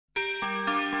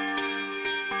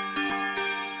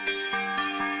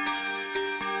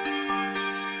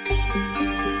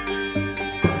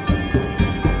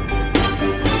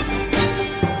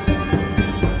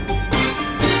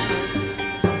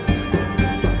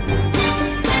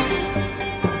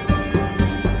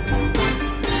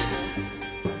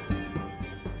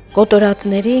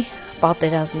Կոտորածների,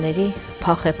 պատերազմների,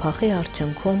 փախե-փախի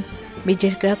արդյունքում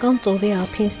միջերկրական ծովի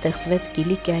ափին ստեղծվեց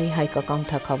Կիլիկիայի հայկական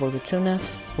թագավորությունը,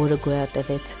 որը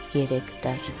գոյատևեց 3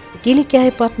 դար։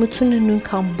 Կիլիկիայի պատմությունը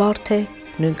նույնքան բարդ է,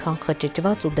 նույնքան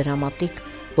խճճված ու դրամատիկ,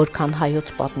 որքան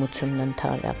հայոց պատմությունն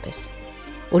ընդհանրապես։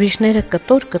 Ուրիշները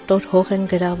կտոր-կտոր հող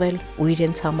են գրավել ու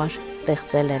իրենց համար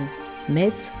ստեղծել են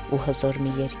մեծ ու հզոր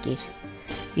մի երկիր։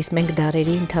 Իսկ մենք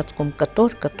դարերի ընթացքում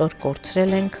կտոր-կտոր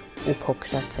կորցրել ենք ու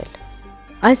փոքրացել։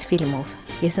 Այս ֆիլմով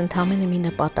ես ընդամենը մի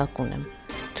նպատակ ունեմ՝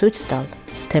 ցույց տալ,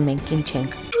 թե մենք ինչ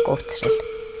ենք կորցրել։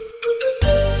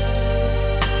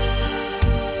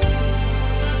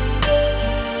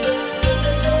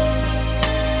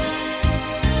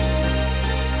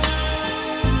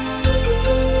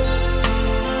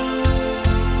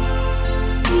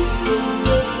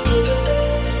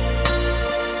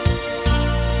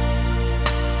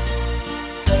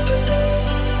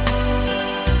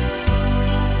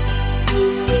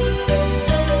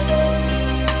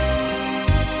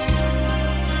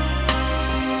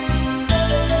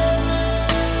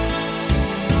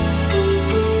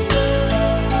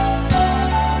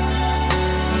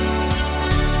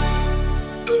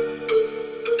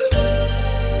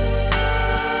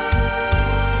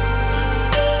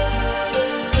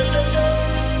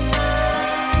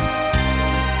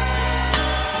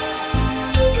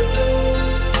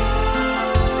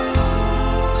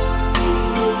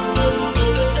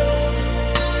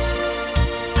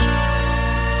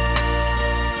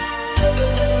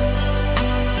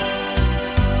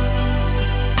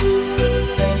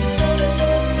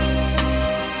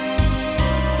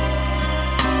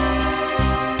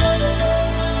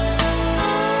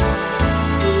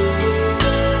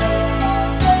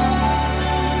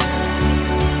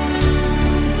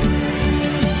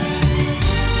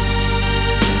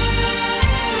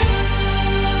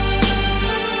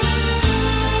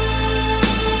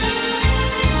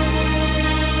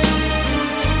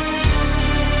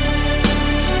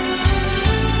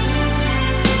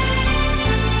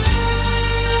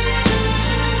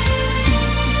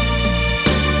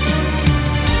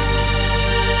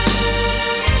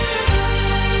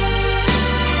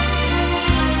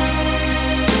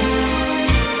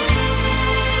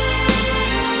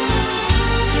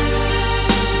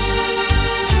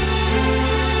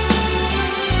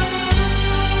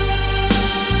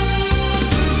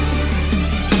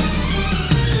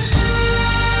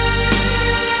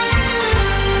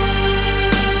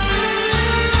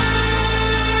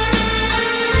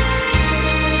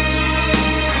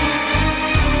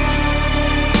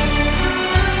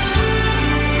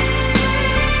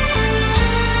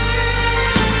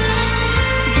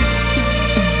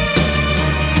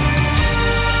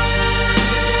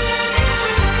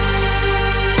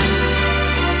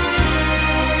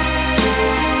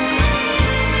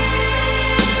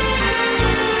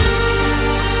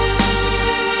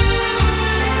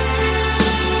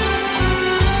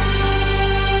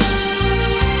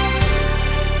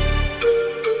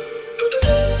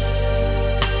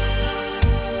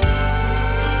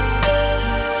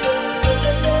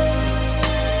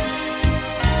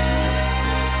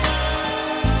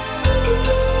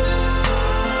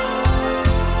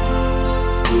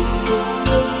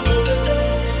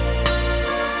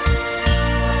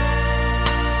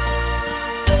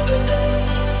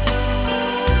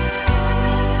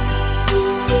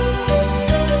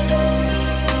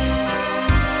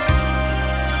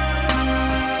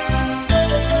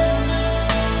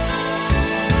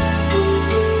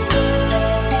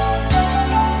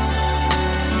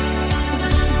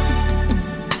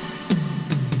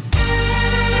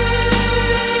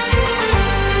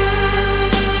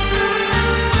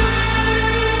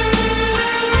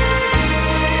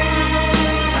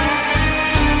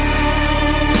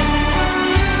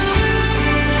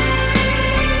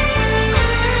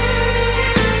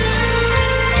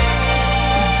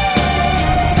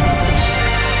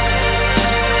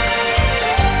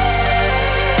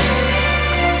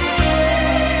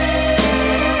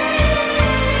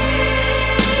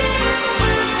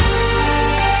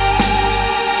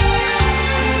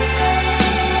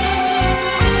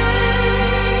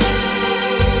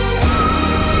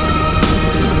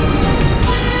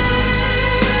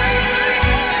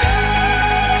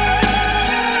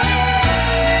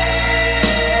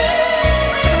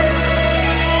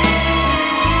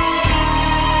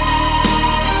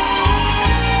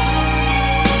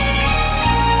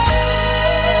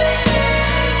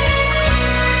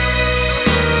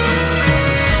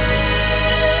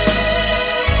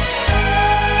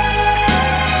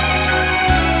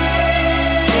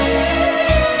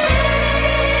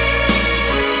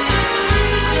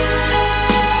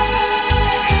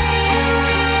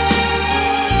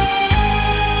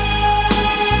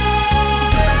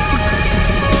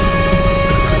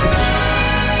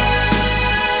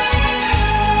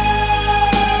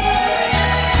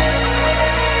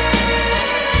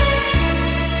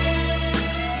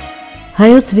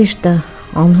 Հայոց վիշտը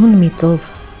անհուն մի ծով,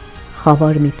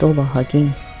 խավար մի ծով ահագին,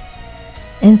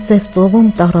 են սև ծովում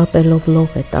տառապելով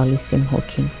լող է տալիս իմ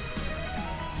հոգին։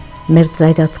 Մեր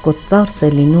ծայրացկոտ ծարս է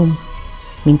լինում,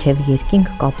 մինչև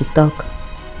երկինք կապուտակ,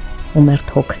 ու մեր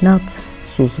թոքնած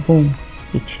սուզվում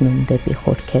իջնում դեպի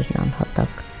խորքերն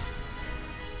անհատակ։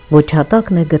 Ոչ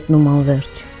հատակն է գտնում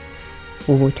անվերջ,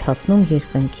 ու ոչ հասնում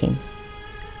երկնքին,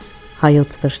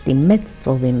 հայոց վշտի մեծ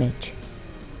ծովի մեջ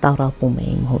տառապում է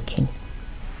իմ հոգին։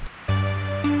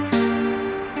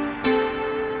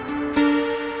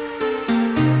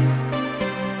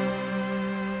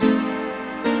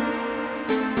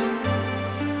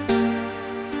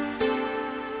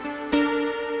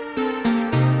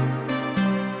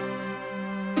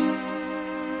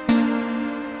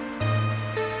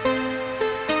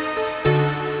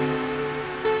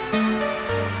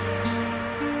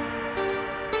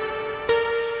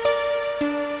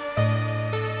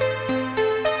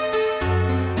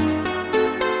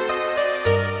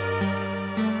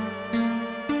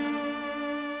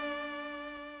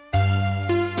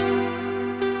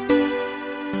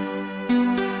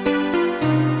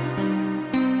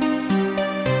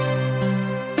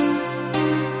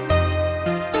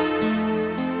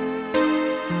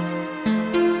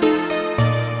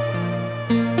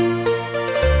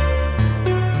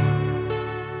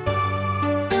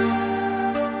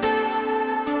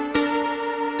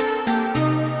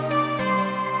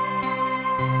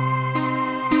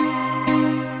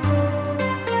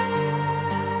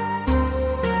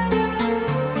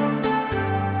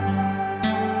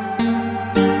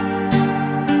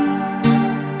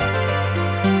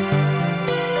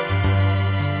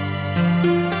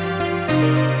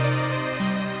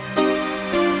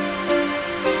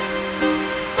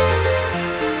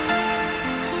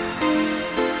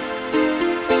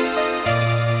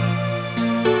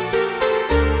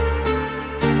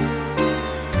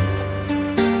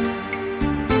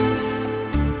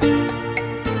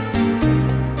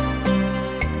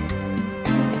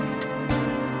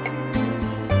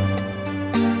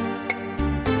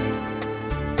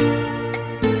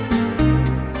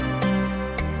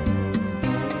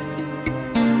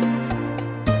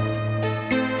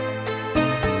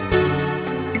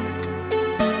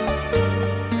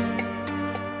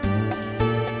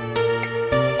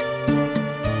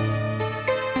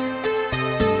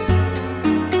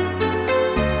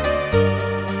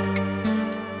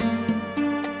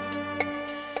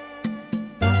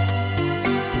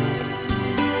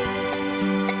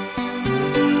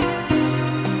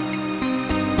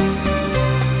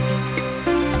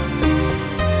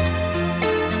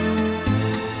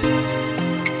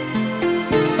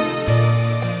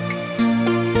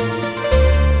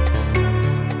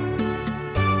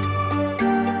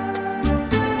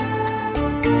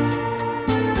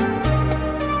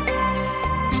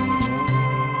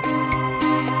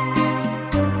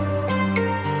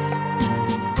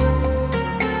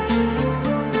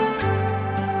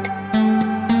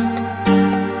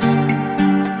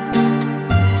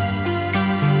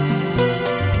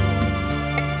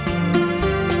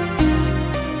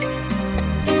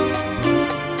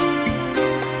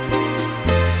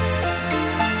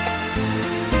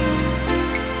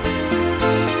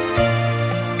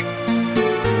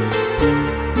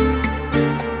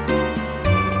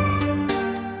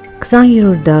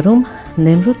 Քսաներորդ դարում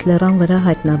Նեմրութ լեռան վրա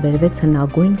հայտնաբերվեց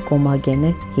հնագույն կոմագենե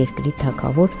երկրի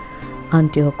թագավոր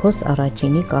Անտիոքոս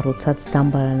առաջինի կառուցած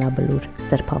դամբարանաբլուր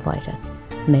սրբավայրը,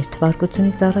 մեր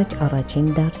թվարկությունից առաջ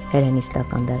առաջին դար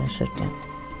հելենիստական դարաշրջան։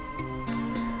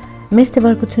 Մեր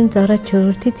թվարկությունից առաջ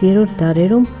 4-ից 3-րդ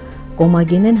դարերում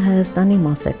Կոմագենեն Հայաստանի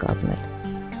մաս է կազմել։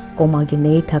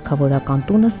 Կոմագենեի թագավորական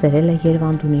տունը սերել է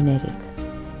երևանդունիներից։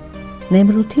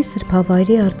 Նեմրութի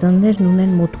սրբավայրի արձաններն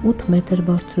ունեն մոտ 8 մետր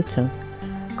բարձրություն,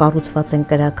 կառուցված են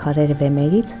կրաքարեր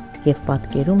վեմերից և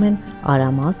պատկերում են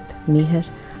Արամաստ,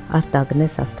 Միհր,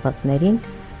 Արտագնես աստվածներին,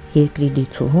 երկրի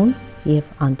դիցուհուն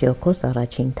և Անտիոքոս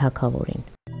առաջին թագավորին։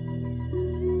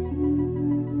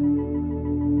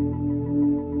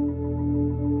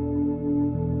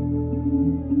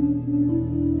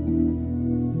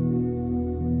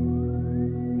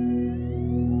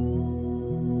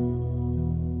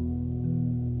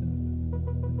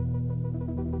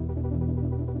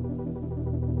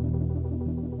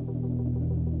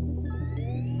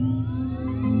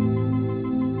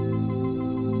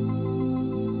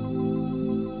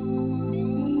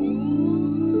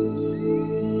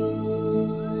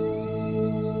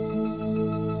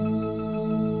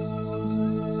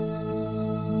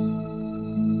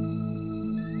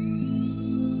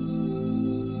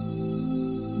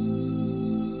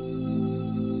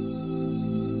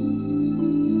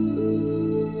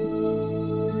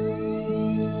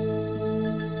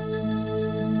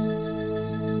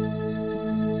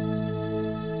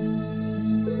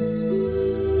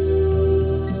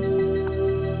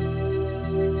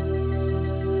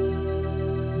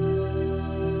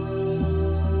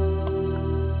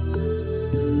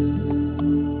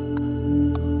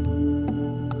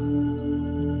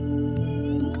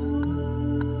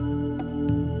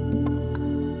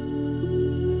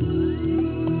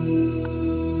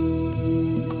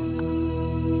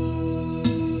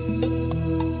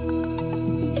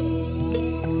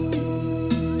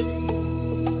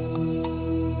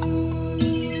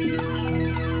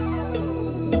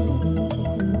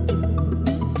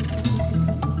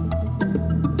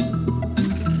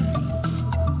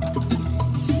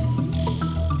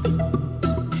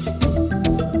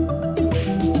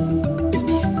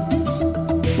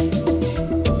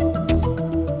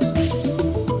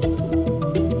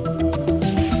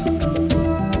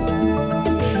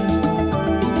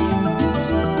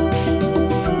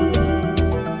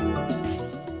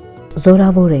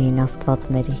 Զորավոր էին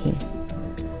աստվածների հին,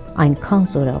 այնքան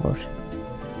զորավոր,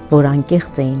 որ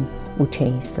անկեղծ էին ու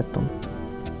չէին ստում։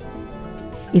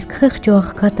 Իսկ խեղճ ու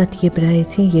աղքատ այդ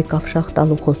եբրայեցին եկավ շաղ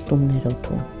տալու խոստումներ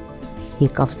օդում,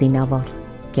 եկավ զինավառ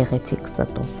գեղեցիկ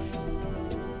ստում։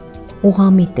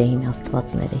 Ուղամիտ էին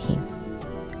աստվածները հին,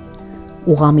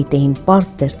 ուղամիտ էին պարզ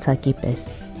դերձակի պես,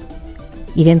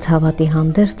 իրենց հավատի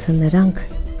հանդերձը նրանք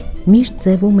միշտ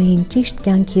ձևում էին ճիշտ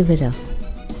կյանքի վրա։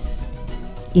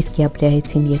 Իսկ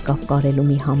եբրայեցին եկավ կարելու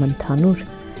մի համընդհանուր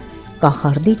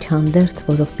կախարդիչ հանդերձ,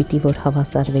 որով պիտի որ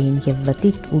հավասարվեին եւ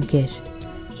վտիտ ու գեր,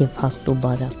 եւ հաստ ու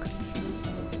բարակ։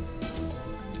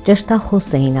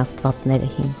 Ճշտախոս էին աստվածները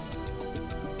հին,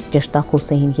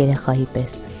 ճշտախոս էին երեխայի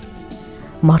պես,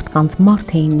 մարդկանց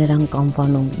մարդ էին նրանք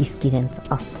անվանում, իսկ իրենց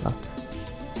Աստված։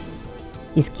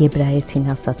 Իսկ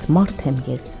եբրայեցին ասաց մարդ եմ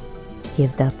ես,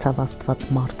 եւ դարձավ Աստված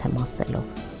մարդ եմ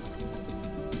ասելով։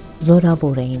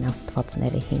 Զորավոր էին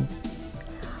աստվածները հին,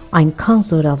 այնքան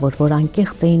զորավոր, որ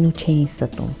անկեղծ էին ու չէին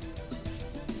ստում։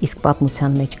 Իսկ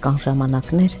պատմության մեջ կան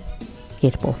ժամանակներ,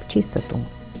 երբ ով չի ստում,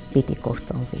 պիտի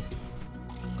կործանվի։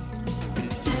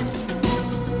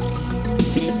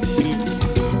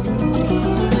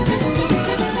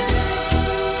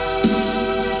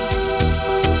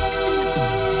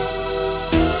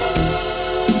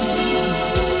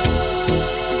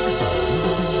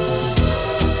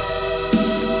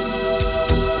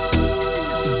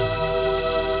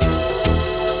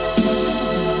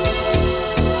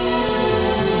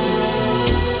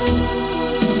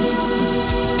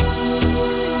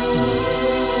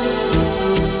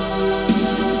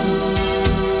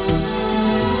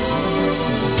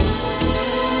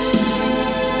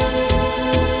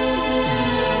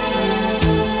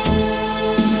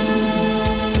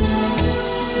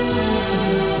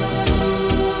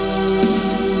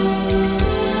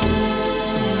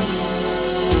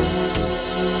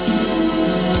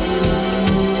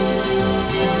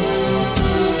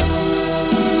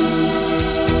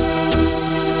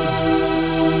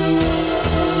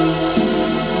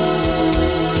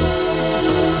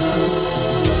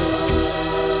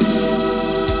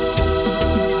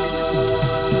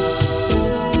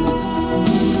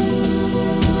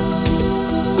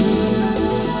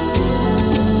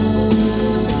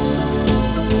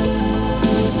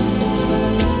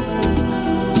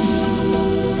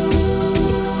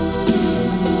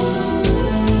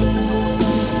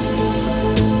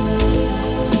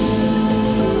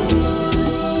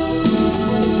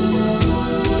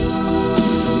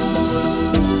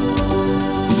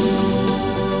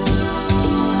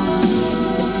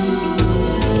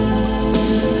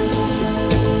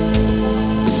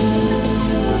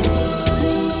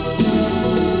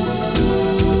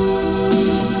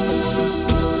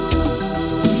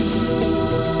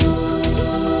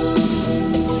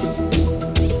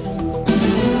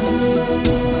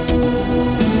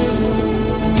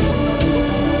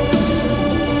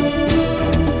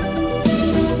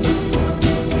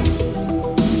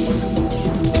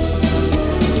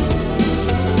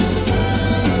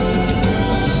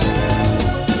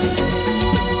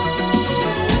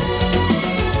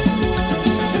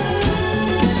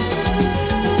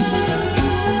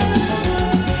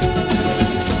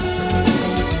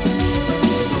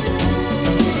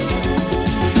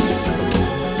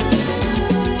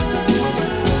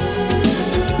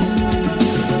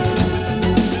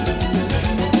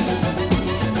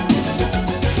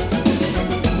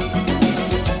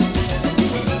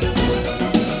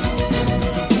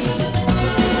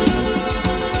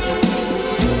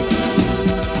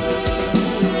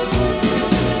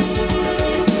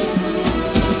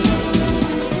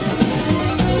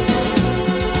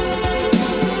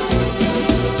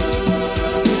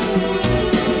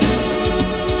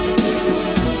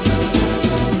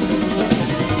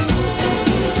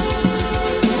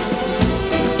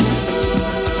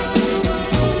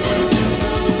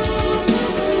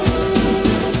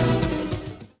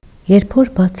 Երբ որ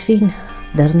բացվին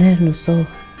դռներն ու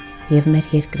սող եւ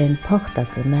մեր երկրեն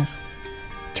փախտածմեր,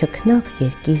 չքնավ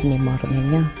երկիրն իմ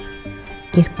Արմենիա,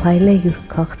 երբ փայլե յուր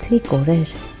քաղցրիկ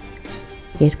օրեր,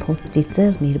 երբ որ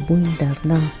ծիծեռն իր բույն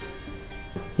դառնա,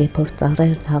 երբ որ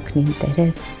ծառերն հագնին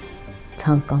տերև,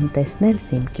 ցանկամ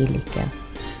տեսնելս իմ Կիլիկիա,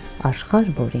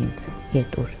 աշխարհ որ ինձ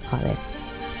ետուր արեց։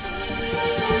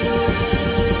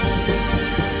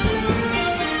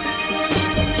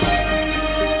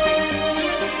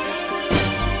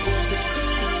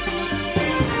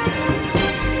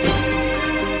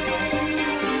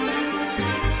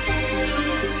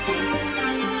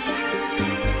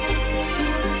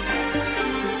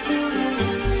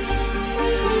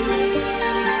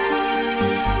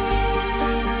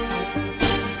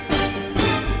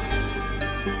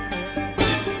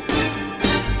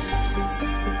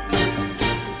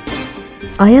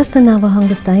 Այասը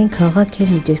նավահանգստային քաղաք էր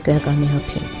Միջերկրականի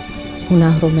ափին։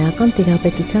 Հունահռոմեական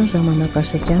տիրապետության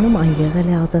ժամանակաշրջանում այն եղել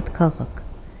է ազատ քաղաք։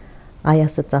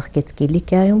 Այասը ծաղկեց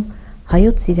Կիլիկիայում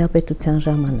հայոց տիրապետության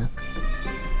ժամանակ։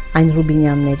 Այն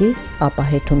Ռուբինյանների, ապա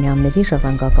Հեթումյանների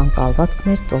ժառանգական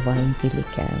կալվածքն էր ծովային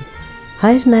Կիլիկիայում։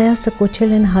 Հայրն Այասը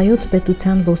կոչել են հայոց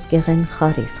պետության ոսկեղեն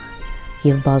խարիսխ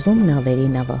և բազում նավերի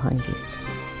նավահանգիստ,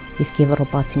 իսկ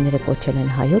եվրոպացիները կոչել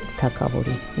են հայոց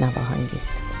թագավորի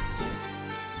նավահանգիստ։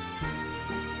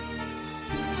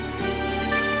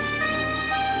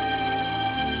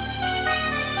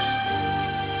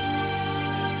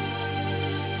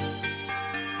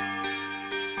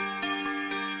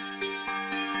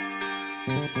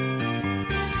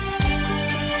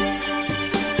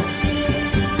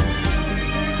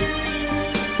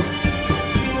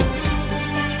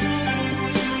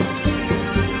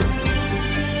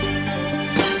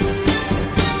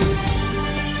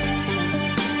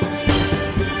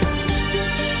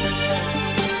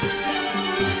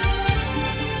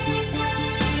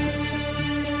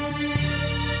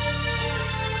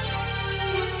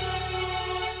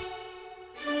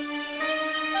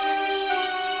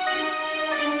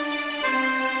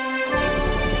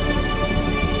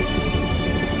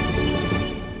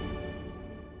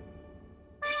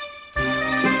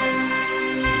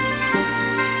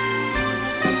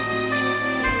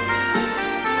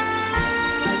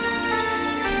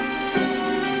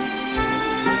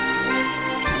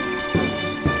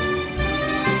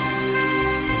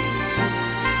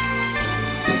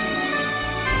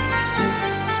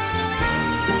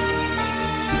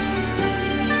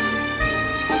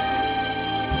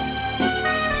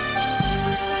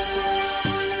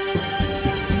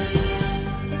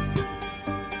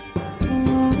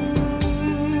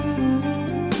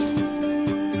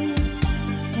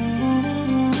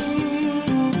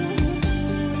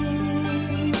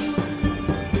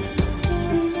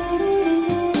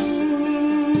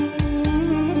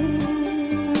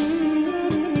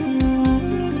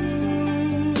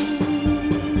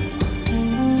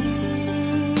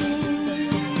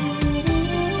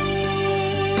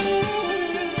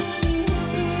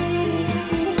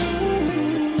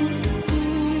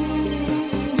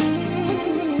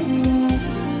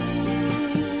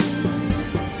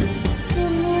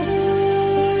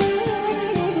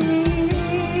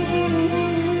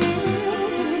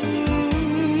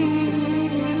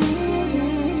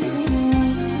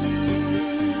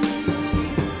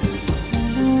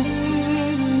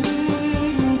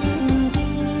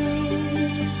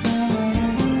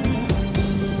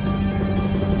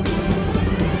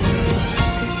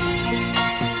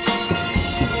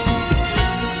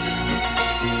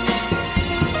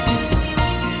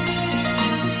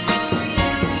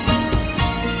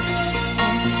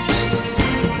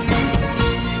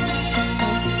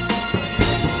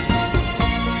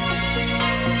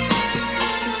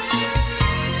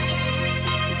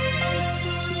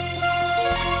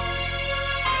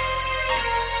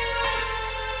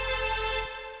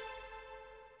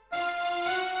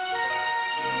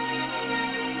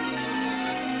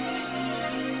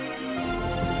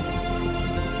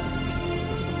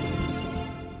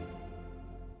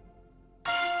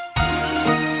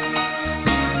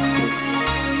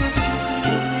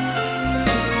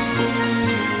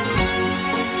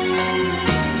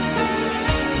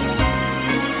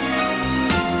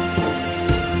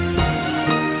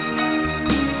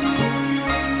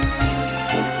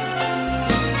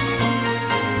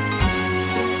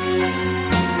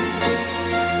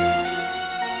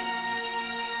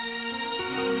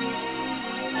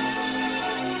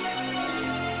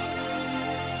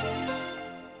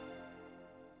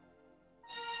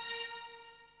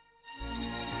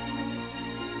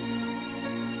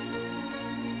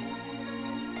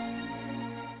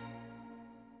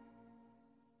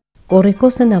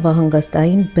 Կորիկոսը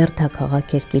նավահանգստային բերդաքաղաք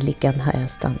էր Կիլիկյան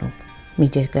Հայաստանում,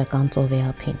 Միջերկրական ծովի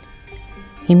ափին։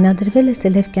 Հիմնադրվել է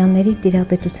Սելևկյանների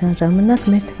տիրապետության ժամանակ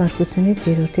մեր թվարկությունից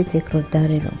 3-ից 2-րդ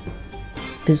դարերում։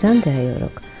 Բյուզանդիայի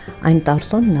օրոք այն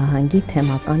Տարսոն նահանգի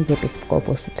թեմական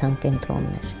եպիսկոպոսության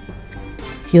կենտրոնն էր։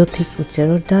 7-ից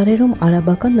 8-րդ դարերում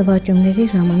արաբական նվաճումների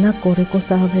ժամանակ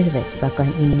Կորիկոսը ավերվեց,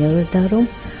 սակայն 9-րդ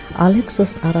դարում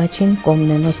Ալեքսոս I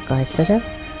Կոմնենոս կայսրը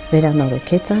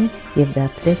վերանորոգեց այն և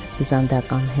դարձրեց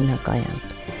բյուզանդական հենակայան։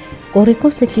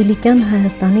 Կորիկոսը Կիլիկյան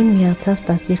Հայաստանին միացավ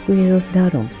 12-րդ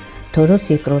դարում Թորոս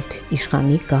II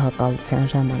իշխանի գահակալության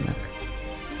ժամանակ։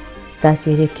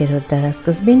 13-րդ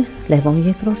դարասկզբին Լևոն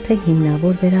II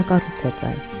հիմնավոր վերակառուցեց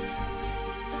այն։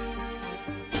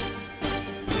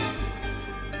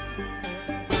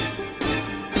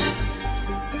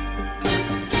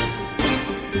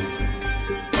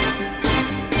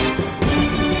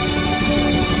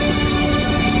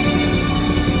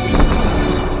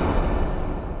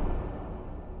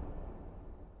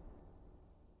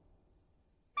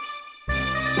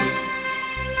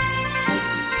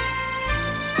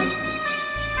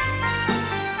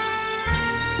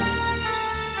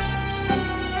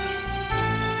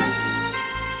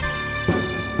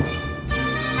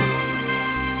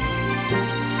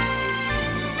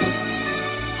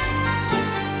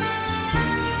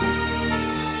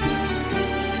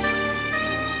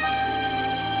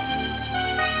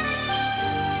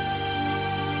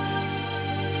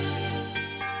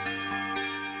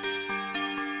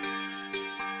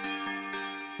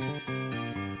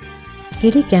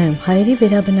 Կիլիկիայում հայերի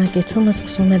վերաբնակեցումը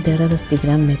սկսում է դեռևս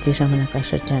Տիգրան Մեծի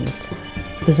ժամանակաշրջանից։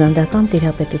 Բյուզանդական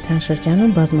տիրապետության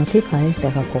շրջանում բազմաթիվ հայեր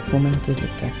տեղափոխվում են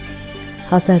Կիլիկիա։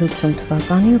 1080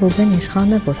 թվականին Ռուբեն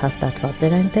իշխանը, որ հաստատված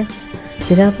էր այնտեղ,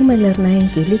 գրավում է Լեռնային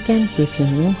Կիլիկիան և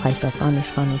հիմնում հայկական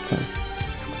իշխանություն։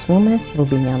 Սկսվում է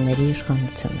Ռուբինյանների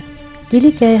իշխանությունը։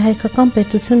 Կիլիկիայի հայկական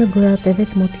պետությունը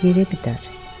գոյատևեց մոտ 3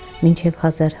 դար, մինչև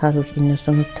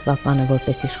 1198 թվականը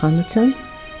որպես իշխանություն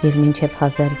և մինչև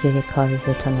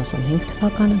 1375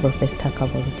 թվականը որպես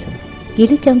թագավորություն։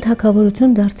 Կիլիկիան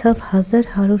թագավորություն դարձավ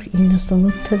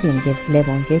 1198 թվին և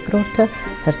Լևոն II-ը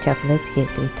հռչակվեց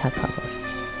երկրի թագավոր։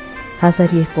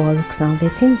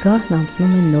 1226-ին գահն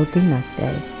անցնում է նոր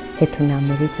դինաստիայի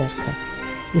Հեթունյանների ձեռքը,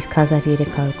 իսկ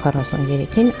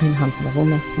 1343-ին այն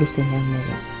հանձնվում է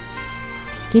Լուսինյաններին։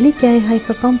 Կիլիկիայի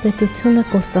հայկական պետությունը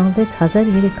կործանվեց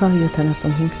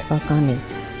 1375 թվականին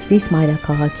Սիս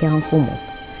մայրաքաղաքի անկումով,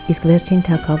 իսկ վերջին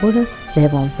թագավորը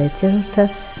Լևոն VI-ը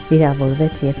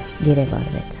վիրավորվեց և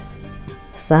գերեվարվեց։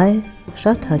 Սա է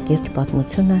շատ հակիրճ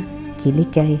պատմությունը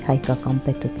Կիլիկիայի հայկական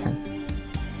պետության։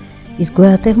 Իսկ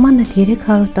գոյատևման այդ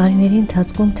 300 տարիների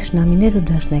ընթացքում թշնամիներ ու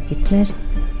դաշնակիցներ,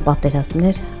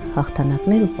 պատերազմներ,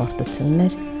 հաղթանակներ ու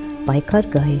պարտություններ,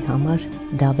 պայքար գահի համար,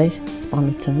 դավեր,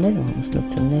 սպանություններ ու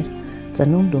ամուսնություններ,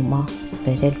 ծնունդ ու մահ,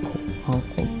 վերելք ու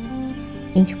անկում,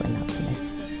 ինչ մնացներ։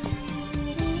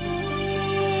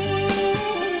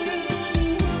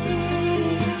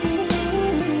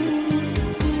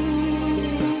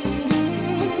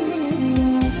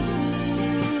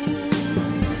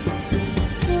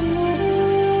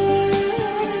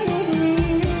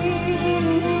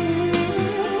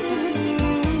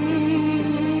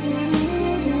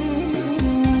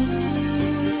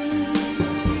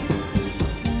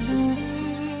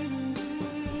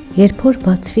 Երբ որ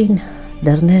բացվին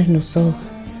դռներն ու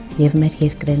սող և մեր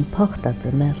երկրեն փախ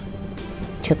տածմեղ,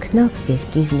 չքնավ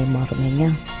երկիրն իմ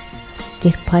Արմենիան,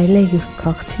 երբ փայլե յուր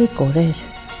քաղցրիկ օրեր,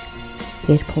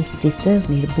 երբ որ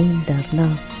ծիծեղն իր բույն դառնա,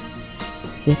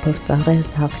 երբ որ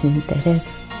ծառերս հագնին տերեր,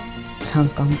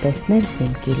 ցանկամ տեսնել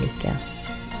իմ Կիլիկիա,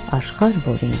 աշխարհ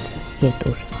որ ինձ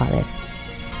ետուր արև։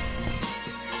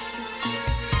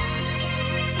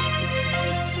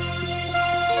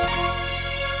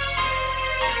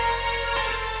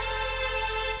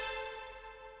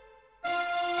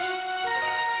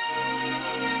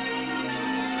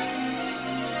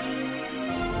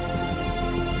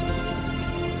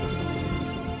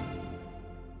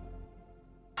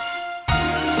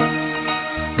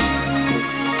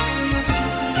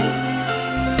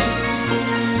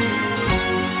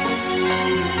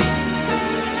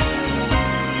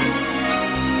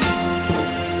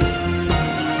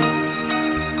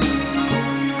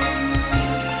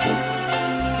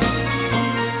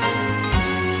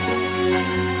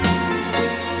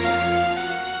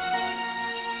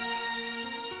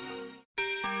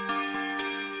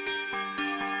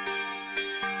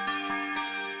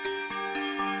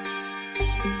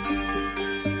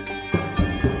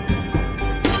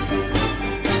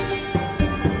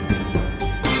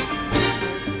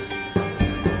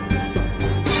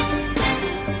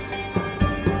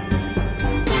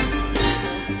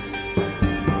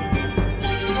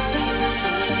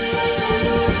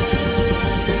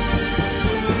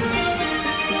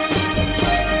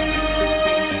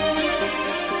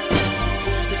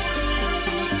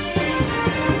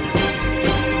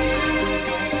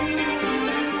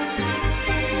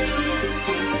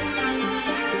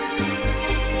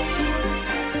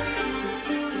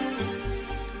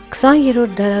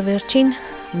 Քսաներորդ դարավերջին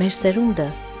մեր սերունդը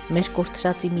մեր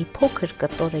կորցրածի մի փոքր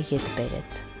կտորը ետ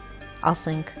բերեց,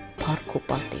 ասենք փառք ու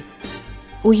պատիվ,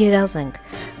 ու երազենք,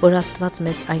 որ Աստված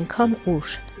մեզ այնքան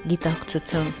ուժ,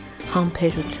 գիտակցություն,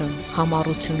 համբերություն,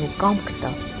 համառություն ու կամք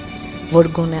տա,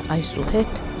 որ գոնե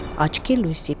այսուհետ աչքի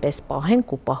լույսի պես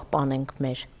պահենք ու պահպանենք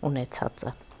մեր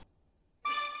ունեցածը։